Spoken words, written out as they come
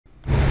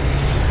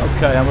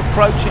Okay, I'm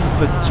approaching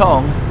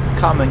Patong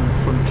coming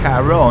from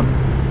Caron,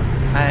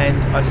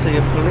 and I see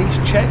a police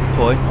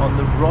checkpoint on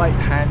the right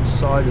hand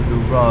side of the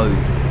road,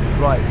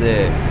 right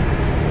there.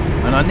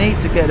 And I need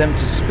to get them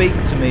to speak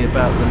to me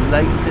about the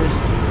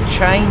latest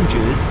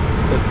changes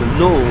of the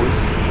laws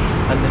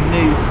and the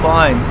new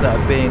fines that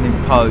are being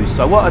imposed.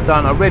 So what I've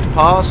done, I read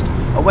past,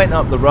 I went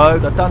up the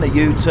road, I've done a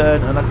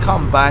U-turn, and I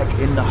come back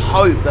in the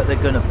hope that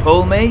they're going to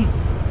pull me.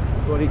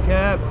 Body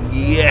cab.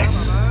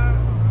 Yes.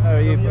 How are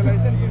you?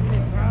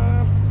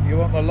 You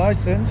want my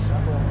license?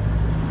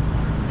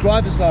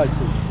 Driver's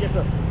license? Yes,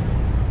 sir.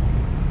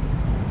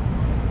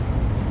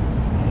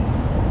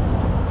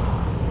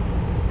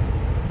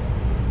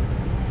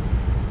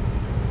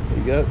 There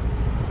you go.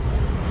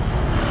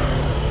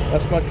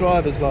 That's my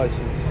driver's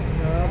license.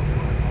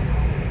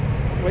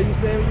 Where you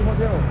stay in your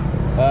hotel?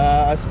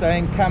 I stay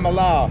in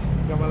Kamala.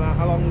 Kamala,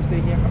 how long you stay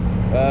here?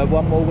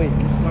 1 more week.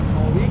 1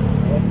 more week?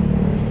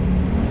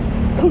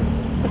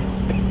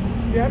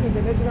 You have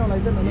international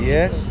license or not?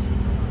 Yes.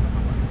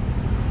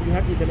 You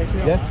have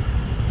international? Yes.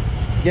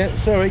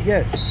 Yeah, sorry,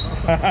 yes.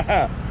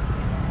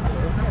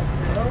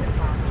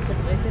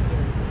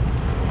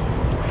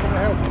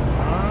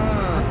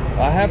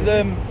 I have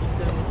them.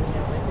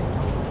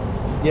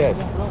 Yes.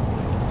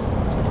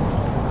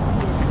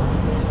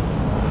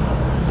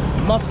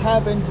 Must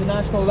have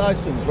international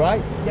license,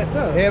 right? Yes,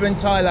 sir. Here in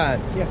Thailand.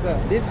 Yes, sir.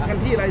 This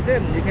country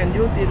license you can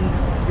use in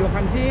your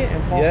country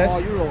and for Yes.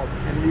 all Europe.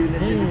 And you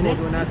go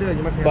to another,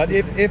 you must have. But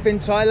if in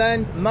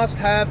Thailand, must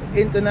have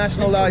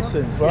international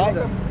license, right?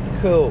 Yes, sir.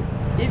 Cool.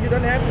 If you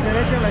don't have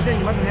international license,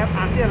 you must have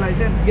ASEAN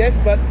license. Yes,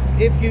 but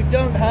if you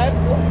don't have,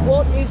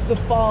 what is the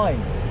fine?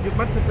 You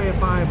must pay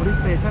fine police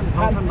station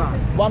 1,000 baht.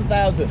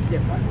 1,000?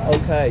 Yes, sir.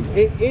 Okay.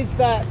 Is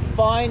that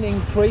fine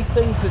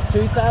increasing to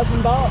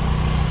 2,000 baht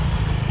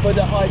for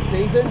the high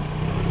season?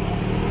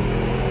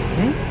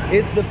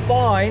 Is the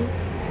fine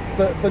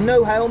for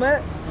no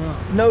helmet,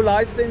 no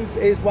license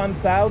is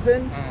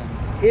 1,000?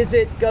 Is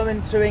it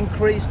going to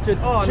increase to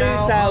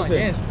 2,000?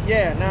 Yes.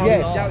 Yeah, now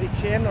Yes. it's just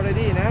exchange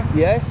already, nah?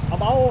 Yes.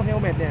 About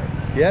helmet, yeah.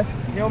 Yes.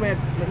 Helmet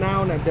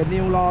now, the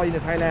new law in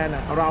Thailand,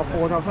 around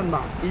 4,000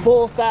 baht.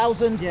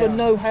 4,000 for Yeah.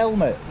 no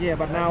helmet? Yeah,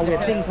 but now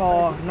waiting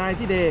for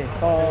 90 days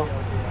for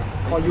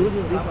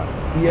using this one.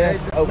 Yes,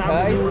 Now the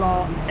okay. new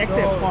law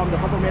accept from the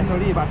government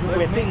already, but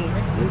waiting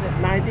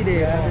 90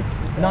 days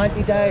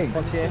 90 days?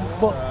 for change.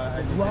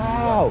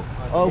 Wow,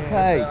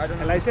 okay.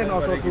 And license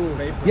also too.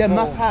 Yeah,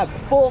 must have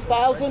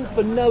 4,000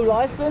 for no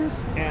license?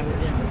 And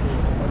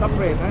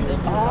separate,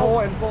 huh?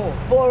 4 and 4.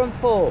 4 and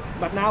 4.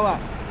 But now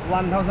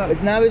 1,000.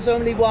 But now it's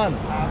only 1.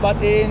 But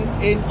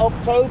in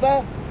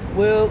October,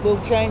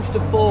 we'll change to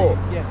 4.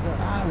 Yes, sir.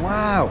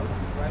 Wow.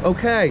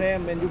 Okay.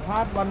 Same when you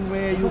pass one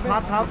way, you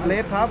pass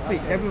late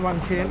traffic, everyone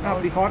change up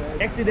because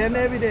accident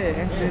every day.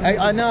 Accident.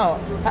 I know.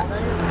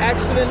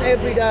 Accident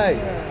every day.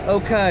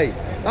 Okay.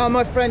 Oh,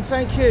 my friend,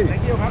 thank you.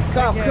 Thank you,ค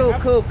รับ. Cool, Take care, cool,ครั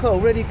บ. cool, cool.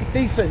 Really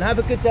decent. Have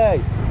a good day.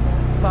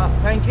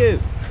 Thank you.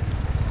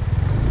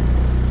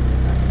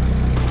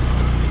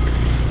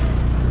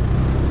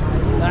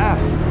 Ah.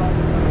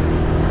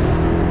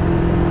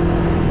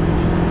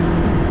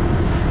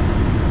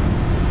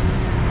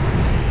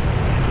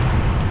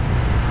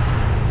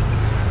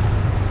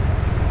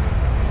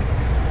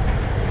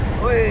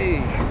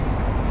 Oi.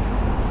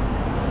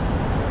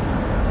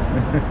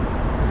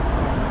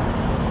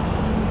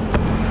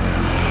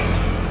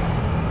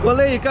 Well,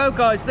 there you go,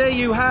 guys. There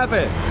you have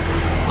it.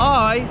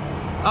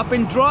 I've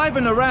been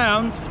driving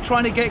around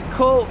trying to get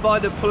caught by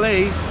the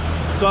police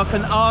so I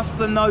can ask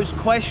them those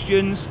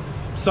questions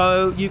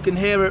so you can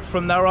hear it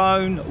from their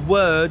own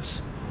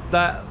words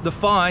that the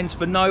fines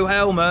for no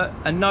helmet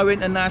and no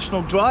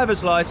international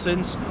driver's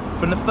license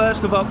from the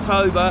 1st of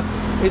October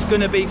is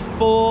going to be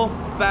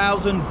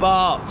 4,000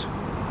 baht.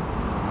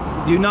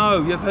 You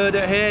know, you've heard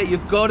it here,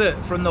 you've got it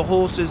from the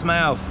horse's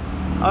mouth.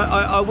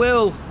 I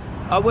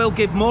will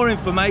give more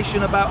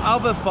information about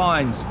other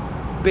fines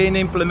being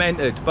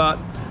implemented, but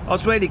I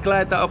was really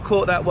glad that I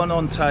caught that one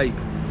on tape.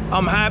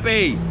 I'm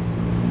happy.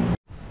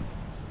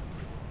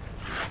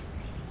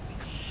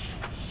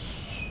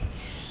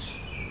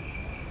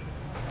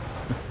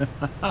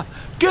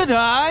 Good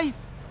day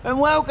and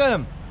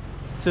welcome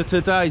to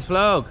today's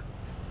vlog.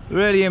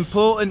 Really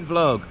important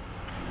vlog.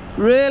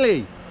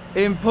 Really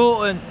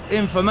important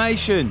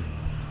information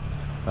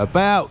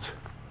about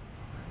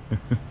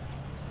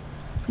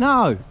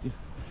no,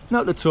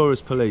 not the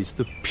tourist police,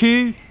 the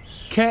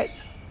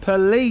Phuket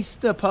Police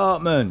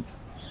Department.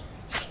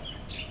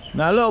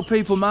 Now a lot of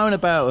people moan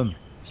about them.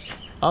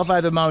 I've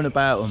had a moan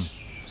about them,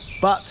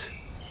 but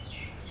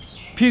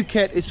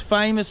Phuket is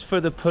famous for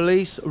the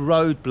police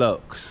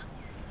roadblocks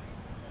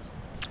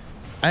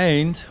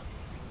and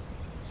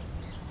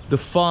the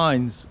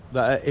fines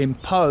that are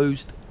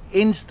imposed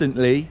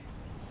instantly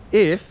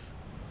if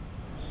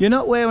you're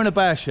not wearing a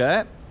bash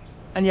hat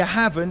and you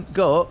haven't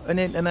got an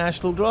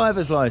international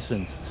driver's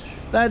license.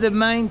 They're the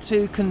main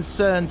two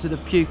concerns of the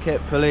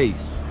Phuket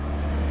police.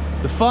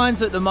 The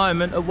fines at the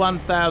moment are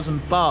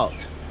 1,000 baht,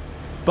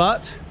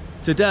 but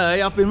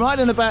today I've been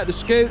riding about the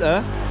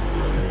scooter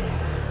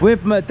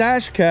with my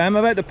dash cam.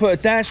 I've had to put a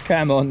dash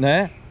cam on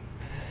there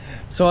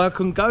so I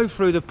can go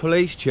through the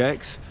police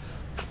checks,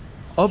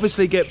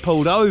 obviously get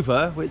pulled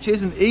over, which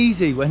isn't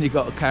easy when you've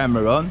got a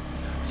camera on,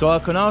 so I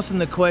can ask them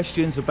the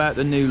questions about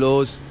the new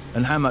laws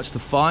and how much the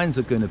fines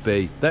are going to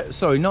be.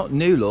 Sorry, not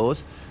new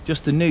laws,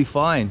 just the new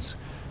fines.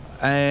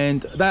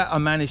 And that I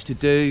managed to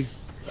do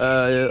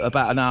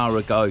about an hour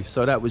ago,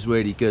 so that was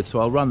really good. So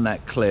I'll run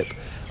that clip.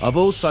 I've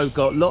also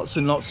got lots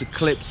and lots of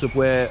clips of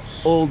where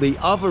all the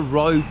other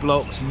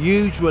roadblocks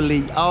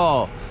usually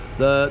are,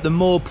 the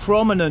more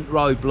prominent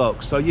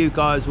roadblocks, so you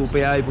guys will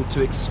be able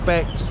to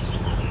expect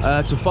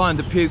to find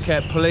the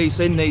Phuket police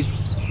in these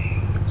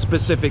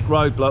specific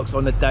roadblocks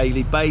on a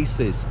daily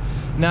basis.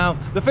 Now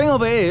the thing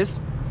of it is,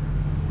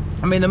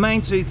 I mean, the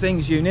main two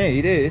things you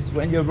need is,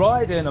 when you're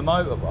riding a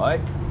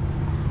motorbike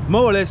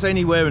more or less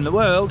anywhere in the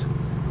world,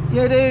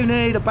 you do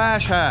need a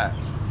bash hat.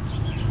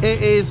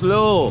 It is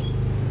law,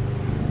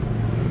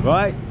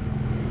 right?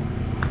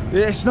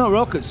 It's not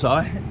rocket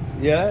science.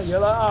 Yeah,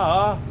 you're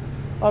like,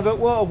 I've got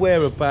what to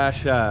wear a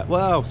bash hat.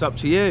 Well, it's up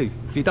to you.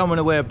 If you don't want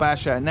to wear a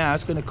bash hat now,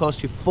 it's going to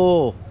cost you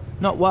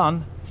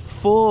 4,000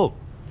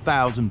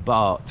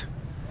 baht.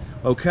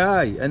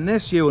 Okay, and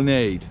this you'll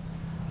need.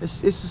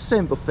 It's a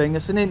simple thing.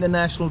 It's an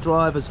international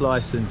driver's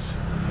license.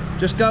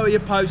 Just go to your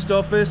post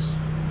office,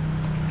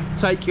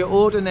 take your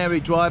ordinary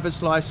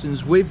driver's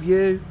license with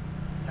you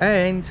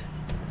and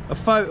a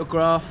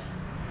photograph,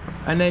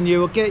 and then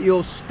you will get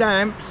your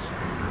stamps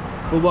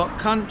for what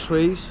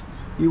countries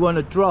you want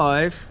to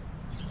drive,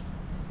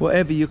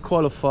 whatever you're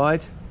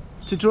qualified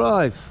to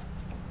drive.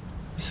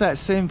 It's that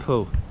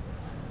simple.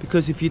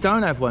 Because if you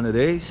don't have one of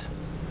these,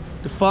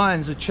 the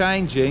fines are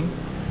changing.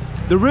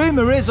 The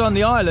rumour is on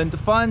the island the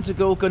fines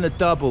are all going to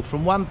double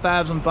from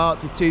 1,000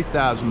 baht to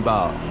 2,000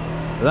 baht.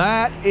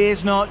 That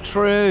is not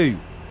true.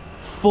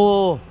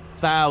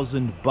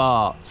 4,000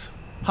 baht,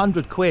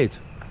 100 quid,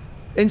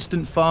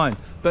 instant fine.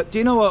 But do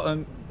you know what,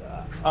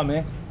 I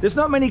mean, there's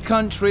not many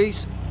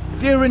countries,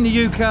 if you're in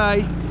the UK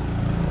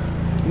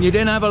and you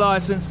didn't have a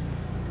license,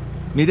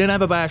 you didn't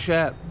have a bash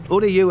hat,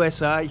 or the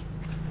USA,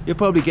 you'll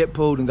probably get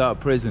pulled and go to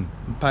prison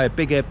and pay a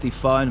big hefty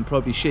fine and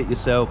probably shit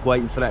yourself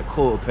waiting for that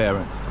court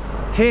appearance.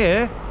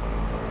 Here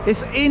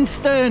it's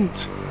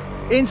instant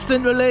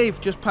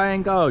relief, just pay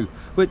and go,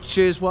 which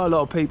is why a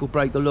lot of people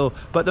break the law.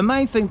 But the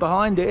main thing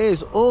behind it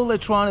is, all they're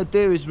trying to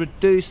do is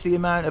reduce the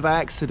amount of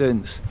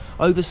accidents.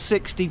 Over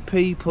 60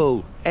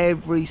 people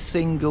every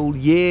single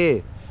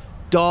year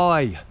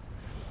die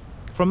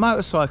from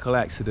motorcycle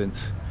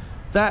accidents.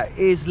 That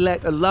is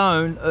let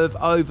alone of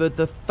over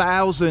the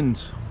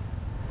thousands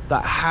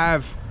that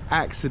have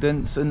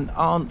accidents and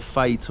aren't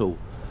fatal.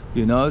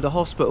 You know, the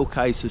hospital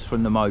cases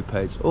from the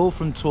mopeds, all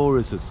from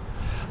tourism.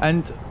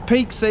 And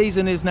peak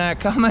season is now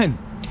coming.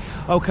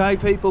 Okay,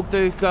 people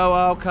do go,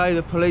 oh, okay,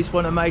 the police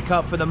want to make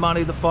up for the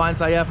money, the fines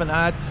they haven't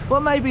had.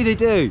 Well, maybe they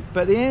do,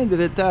 but at the end of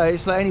the day,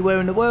 it's like anywhere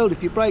in the world.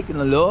 If you're breaking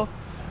the law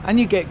and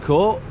you get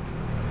caught,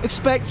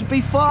 expect to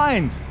be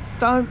fined.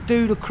 Don't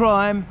do the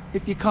crime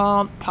if you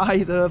can't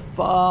pay the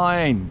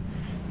fine.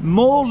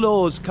 More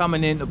laws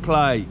coming into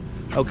play.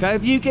 Okay,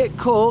 if you get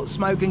caught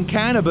smoking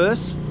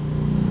cannabis,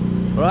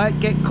 right,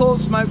 get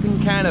caught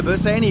smoking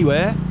cannabis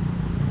anywhere,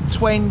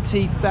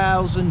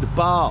 20,000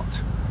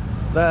 baht.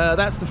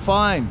 That's the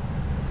fine.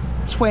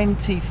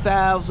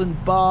 20,000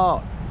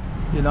 baht.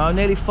 You know,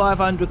 nearly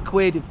 500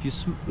 quid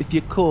if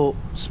you're caught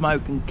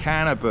smoking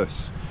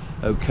cannabis.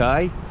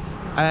 Okay,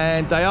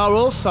 and they are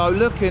also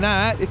looking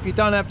at, if you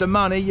don't have the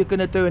money, you're going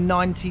to do a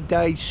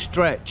 90-day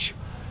stretch.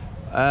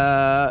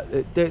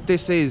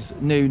 This is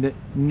new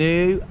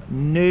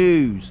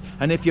news.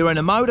 And if you're in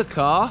a motor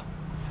car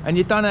and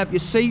you don't have your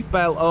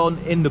seatbelt on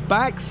in the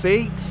back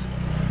seats,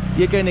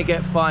 you're going to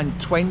get fined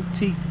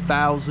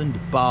 20,000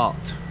 baht.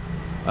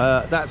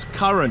 That's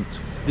current.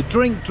 The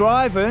drink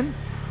driving,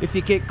 if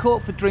you get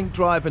caught for drink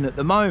driving at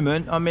the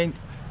moment, I mean,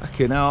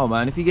 fucking hell,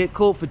 man, if you get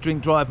caught for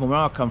drink driving where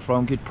I come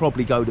from, you'd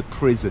probably go to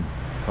prison,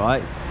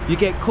 right? You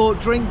get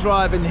caught drink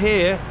driving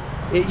here,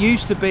 it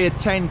used to be a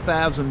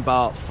 10,000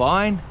 baht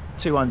fine,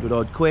 200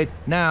 odd quid.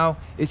 Now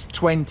it's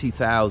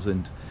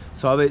 20,000.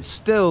 So it's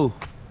still,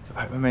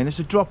 I mean, it's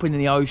a drop in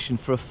the ocean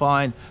for a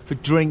fine for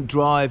drink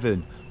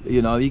driving.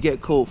 You know, you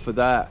get caught for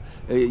that,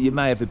 you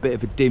may have a bit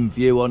of a dim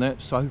view on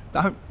it, so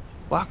don't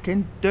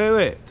fucking do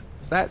it.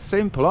 It's that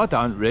simple. I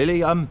don't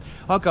really. I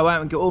go out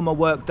and get all my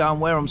work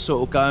done where I'm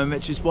sort of going,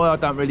 which is why I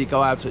don't really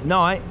go out at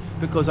night,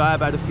 because I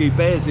have had a few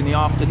beers in the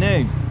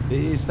afternoon.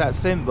 It's that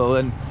simple.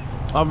 And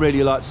I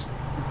really like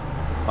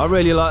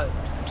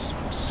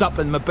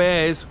supping my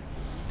beers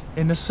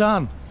in the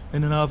sun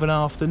in an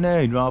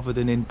afternoon rather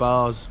than in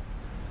bars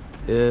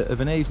of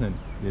an evening,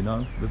 you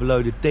know, with a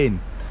load of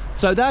din.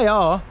 So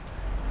that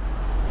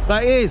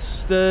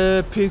is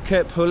the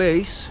Phuket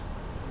Police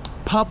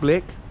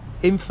public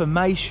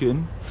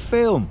information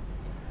film.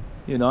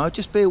 You know,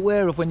 just be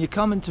aware of when you're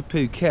coming to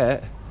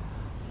Phuket,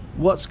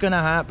 what's going to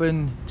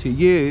happen to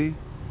you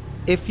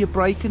if you're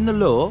breaking the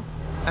law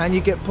and you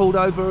get pulled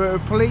over at a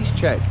police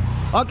check.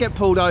 I get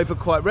pulled over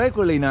quite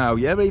regularly now,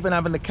 yeah, even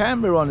having the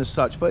camera on as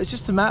such, but it's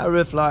just a matter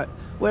of like,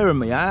 where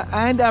am I at,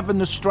 and having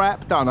the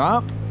strap done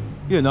up.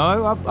 You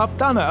know, I've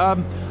done it.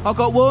 I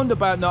got warned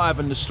about not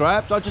having the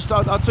straps. I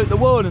took the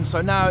warning, so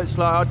now it's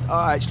like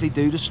I actually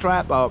do the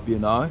strap up, you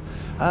know.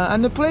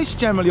 And the police are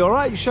generally all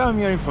right. You show them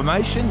your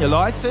information, your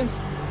license,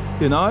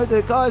 you know.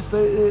 The guys,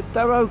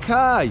 they're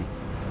okay.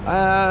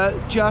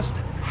 Just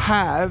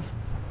have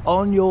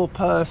on your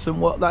person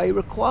what they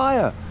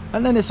require,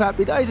 and then it's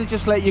happy days. They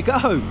just let you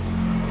go.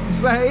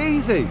 It's that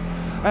easy,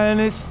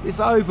 and it's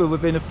over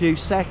within a few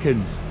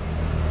seconds.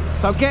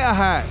 So get a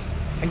hat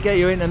and get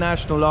your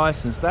international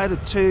license. They're the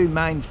two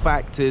main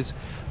factors.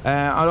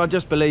 I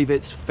just believe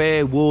it's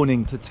fair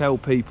warning to tell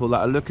people that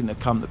are looking to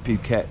come to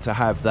Phuket to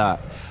have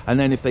that. And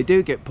then if they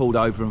do get pulled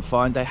over and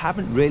fined, they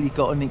haven't really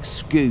got an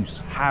excuse,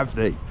 have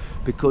they?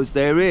 Because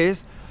there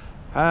is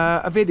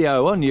a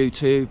video on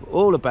YouTube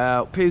all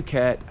about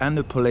Phuket and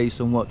the police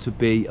and what to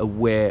be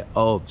aware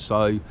of.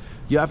 So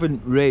you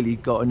haven't really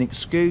got an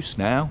excuse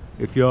now.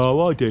 If you're,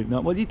 oh, I didn't know.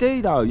 Well, you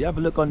do though. You have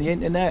a look on the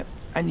internet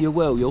and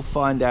you'll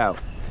find out,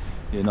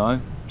 you know.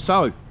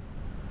 So,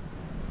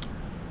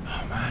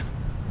 oh man,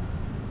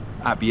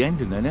 happy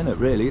ending then, isn't it,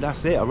 really?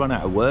 That's it. I run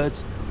out of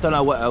words. Don't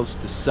know what else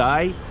to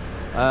say.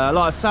 Like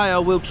I say, I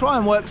will try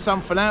and work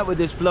something out with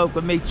this vlog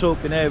with me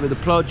talking here with the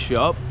plod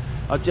shop.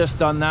 I've just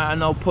done that,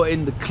 and I'll put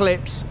in the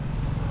clips.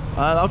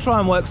 I'll try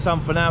and work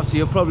something out, so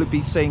you'll probably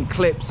be seeing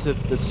clips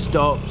of the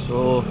stops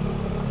or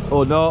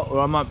not, or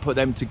I might put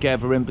them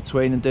together in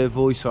between and do a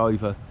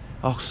voiceover.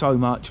 Oh, so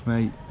much,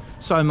 mate.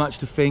 So much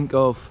to think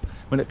of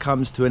when it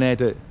comes to an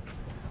edit.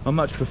 I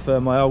much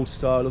prefer my old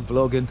style of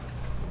vlogging,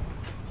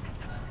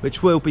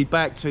 which we'll be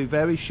back to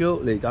very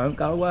shortly. Don't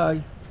go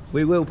away.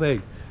 We will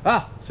be.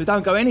 So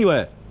don't go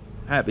anywhere.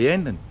 Happy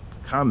ending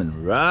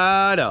coming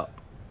right up.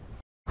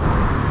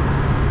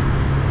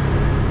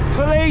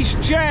 Police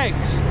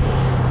checks.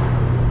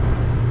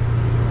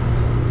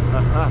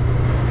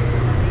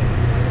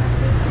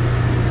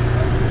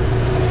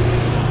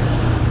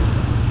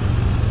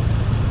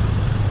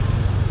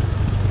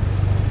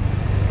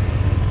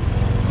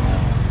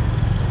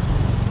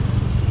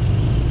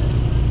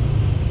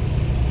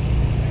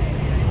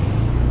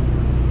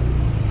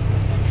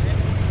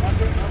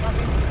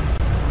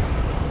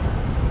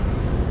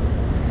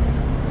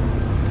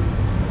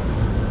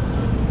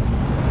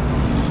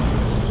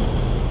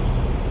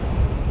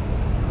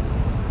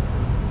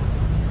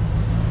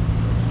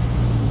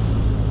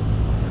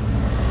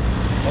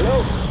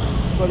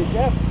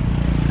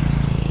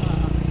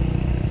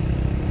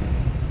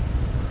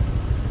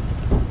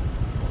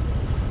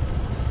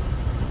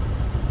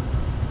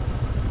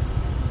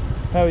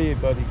 How are you,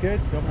 buddy? Good?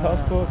 Your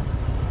passport?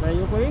 Where are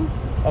you going?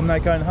 I'm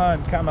not going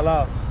home.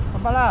 Kamala.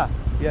 Kampala?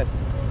 Yes.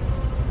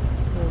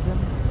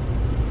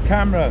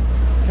 Camera.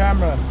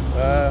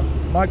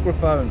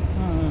 Microphone.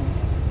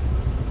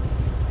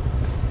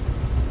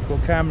 For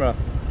camera.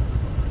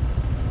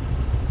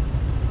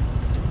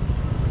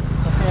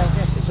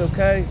 Okay. It's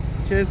okay.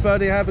 Cheers,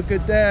 buddy. Have a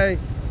good day.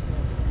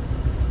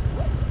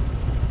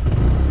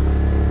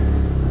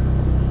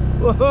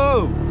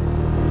 Whoa!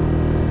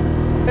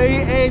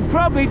 He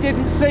probably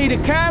didn't see the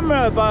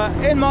camera, but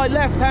in my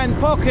left-hand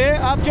pocket,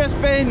 I've just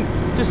been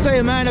to see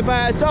a man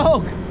about a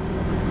dog.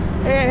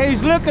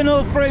 He's looking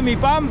all through me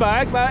bum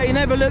bag, but he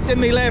never looked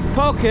in my left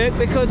pocket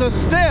because I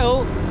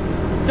still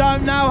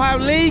don't know how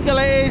legal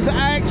it is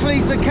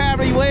actually to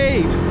carry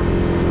weed.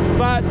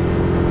 But,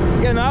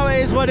 you know, it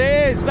is what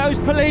it is. Those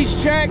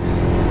police checks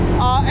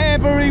are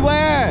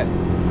everywhere.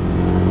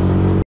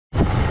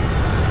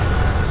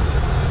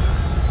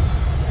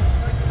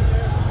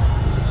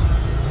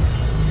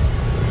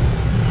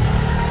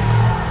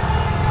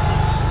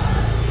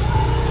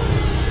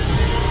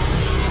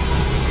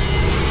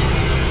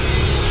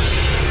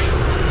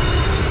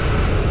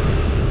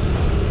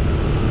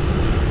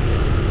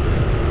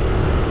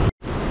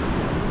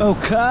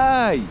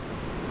 Okay,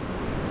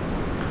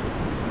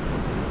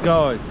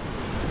 guys,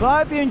 well, I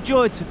hope you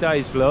enjoyed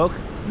today's vlog.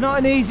 Not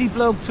an easy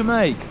vlog to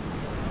make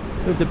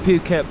with the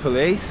Phuket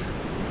police,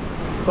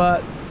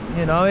 but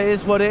you know, it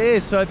is what it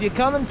is. So if you're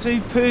coming to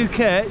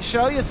Phuket,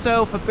 show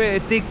yourself a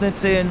bit of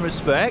dignity and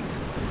respect,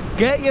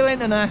 get your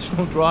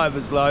international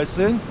driver's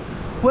license,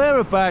 wear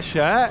a bash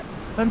hat,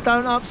 and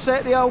don't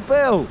upset the old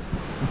bill.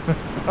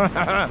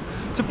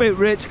 It's a bit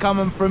rich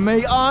coming from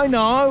me, I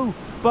know,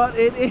 but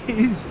it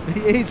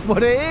is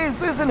what it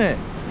is, isn't it?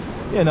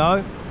 You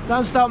know,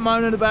 don't start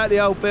moaning about the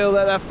old bill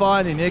that they're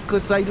fining you,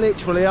 because they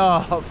literally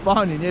are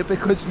fining you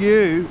because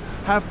you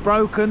have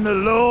broken the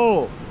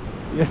law.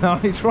 You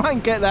know, you try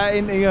and get that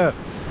into your,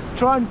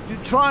 try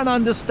and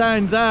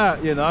understand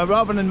that, you know,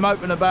 rather than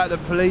moping about the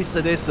police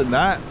or this and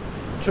that.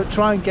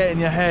 Try and get in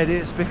your head,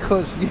 it's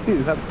because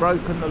you have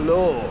broken the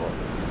law.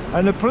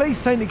 And the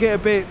police tend to get a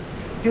bit,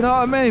 do you know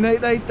what I mean?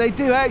 They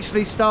do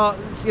actually start,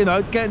 you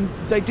know,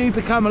 they do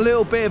become a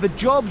little bit of a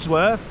job's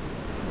worth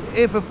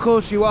if, of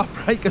course, you are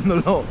breaking the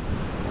law.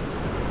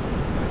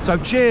 So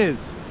cheers.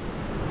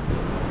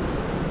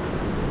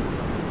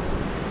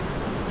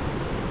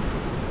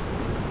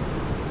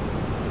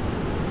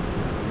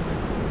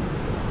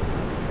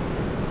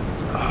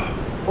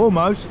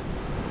 Almost.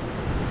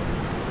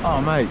 Oh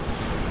mate,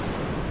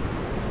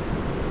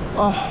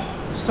 oh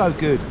so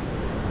good,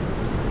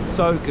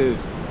 so good.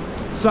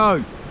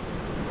 So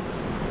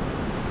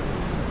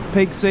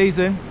peak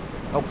season,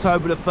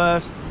 October the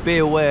 1st, be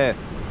aware,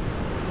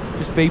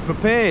 just be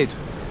prepared,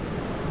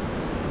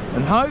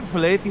 and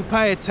hopefully if you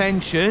pay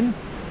attention,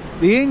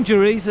 the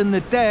injuries and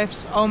the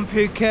deaths on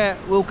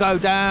Phuket will go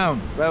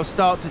down. They'll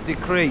start to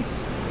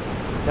decrease.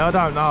 Now I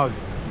don't know.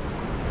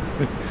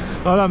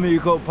 I don't mean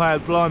you've got to pay a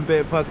blind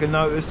bit of fucking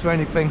notice to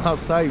anything I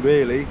say,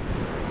 really.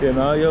 You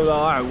know, you're like,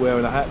 I ain't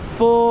wearing a hat.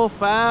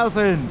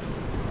 4,000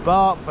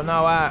 baht for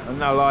no hat and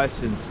no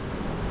license.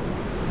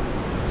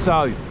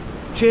 So,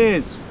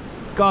 cheers.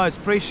 Guys,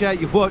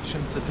 appreciate you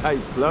watching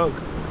today's vlog.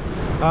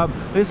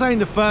 This ain't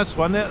the first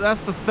one,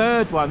 that's the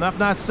third one. I've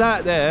now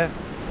sat there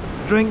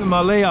drinking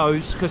my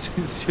Leos because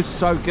it's just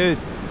so good.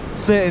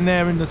 Sitting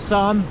there in the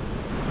sun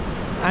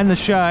and the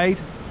shade,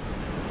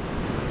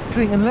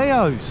 drinking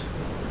Leos.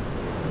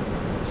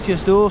 It's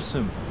just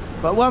awesome.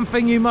 But one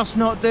thing you must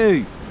not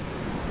do,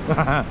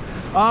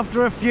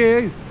 after a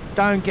few,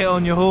 don't get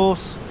on your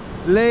horse.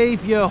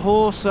 Leave your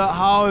horse at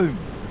home.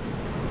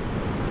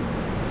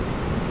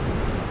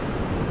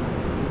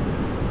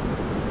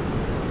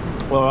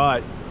 All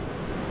right.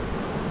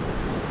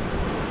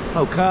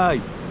 Okay.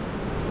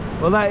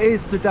 Well, that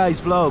is today's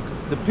vlog.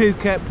 The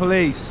Phuket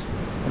police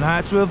and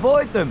how to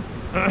avoid them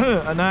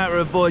and how to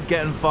avoid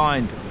getting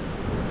fined.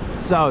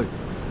 So,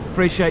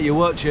 appreciate you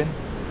watching.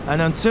 And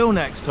until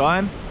next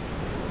time,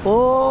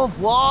 au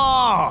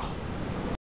revoir.